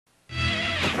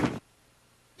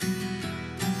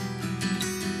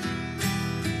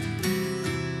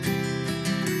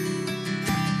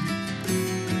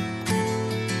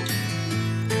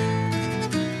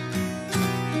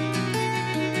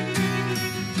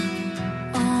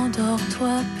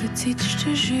Endors-toi petite, je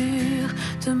te jure,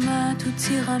 demain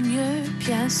tout ira mieux,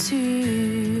 bien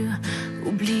sûr.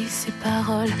 Oublie ces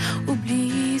paroles,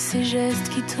 oublie ces gestes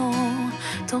qui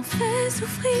t'ont fait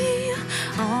souffrir.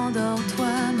 Endors-toi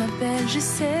ma belle, je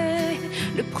sais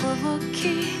le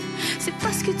provoquer, c'est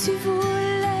pas ce que tu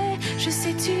voulais. Je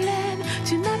sais tu l'aimes,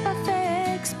 tu n'as pas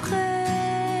fait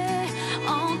exprès.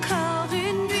 Encore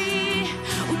une nuit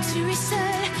où tu es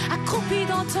seule, accroupie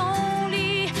dans ton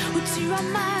lit, où tu as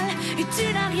mal et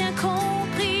tu n'as rien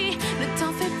compris. Ne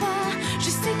t'en fais pas, je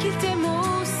sais qu'il t'aime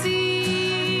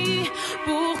aussi.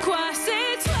 Pourquoi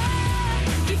c'est toi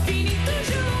qui finis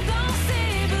toujours dans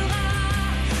ses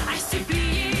bras, à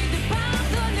supplier de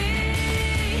pardonner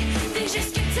des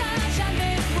gestes que t'as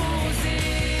jamais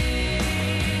posés.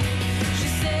 Je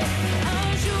sais, un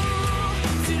jour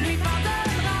tu lui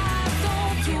pardonneras à ton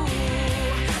tour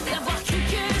d'avoir cru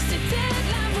que c'était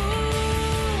de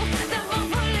l'amour, d'avoir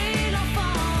volé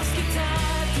l'enfance que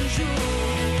t'as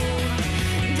toujours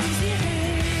désirée.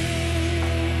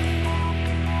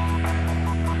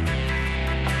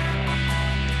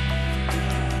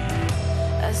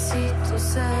 Assis tout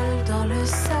seul dans le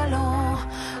salon,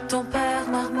 ton père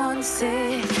marmonne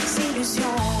ses illusions.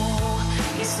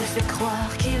 Il se fait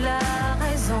croire qu'il a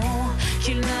raison,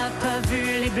 qu'il n'a pas vu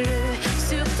les bleus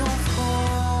sur ton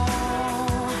front.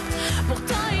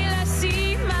 Pourtant il a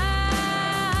si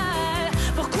mal.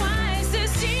 Pourquoi est-ce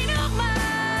si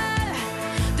normal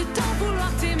de t'en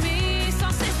vouloir t'aimer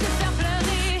sans cesse te faire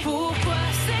pleurer? Pourquoi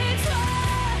c'est toi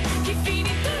qui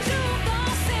finis toujours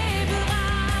dans ses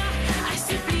bras, à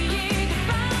supplier de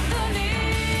pardonner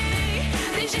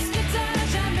des gestes que t'as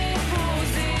jamais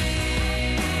posés?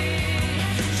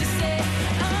 Je sais,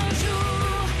 un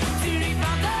jour tu lui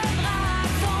pardonneras à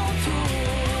ton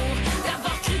tour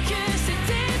d'avoir cru que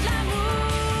c'était de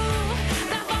l'amour,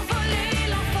 d'avoir volé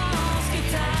l'enfance que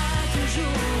t'as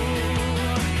toujours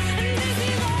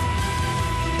désirée.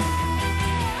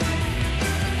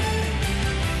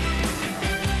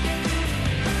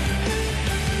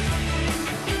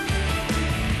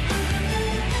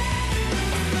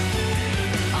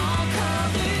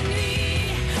 Encore une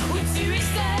nuit où tu es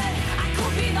seule,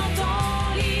 accroupie dans ton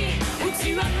lit, où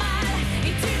tu as mal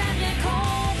et tu n'as rien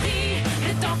compris.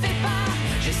 Ne t'en fais pas,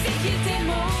 je sais qu'il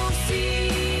t'aime aussi.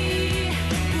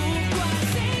 Pourquoi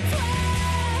c'est toi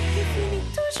qui finis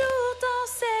toujours dans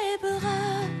ses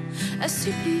bras, à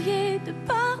supplier de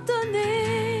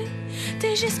pardonner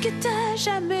des gestes que t'as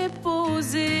jamais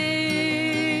posés?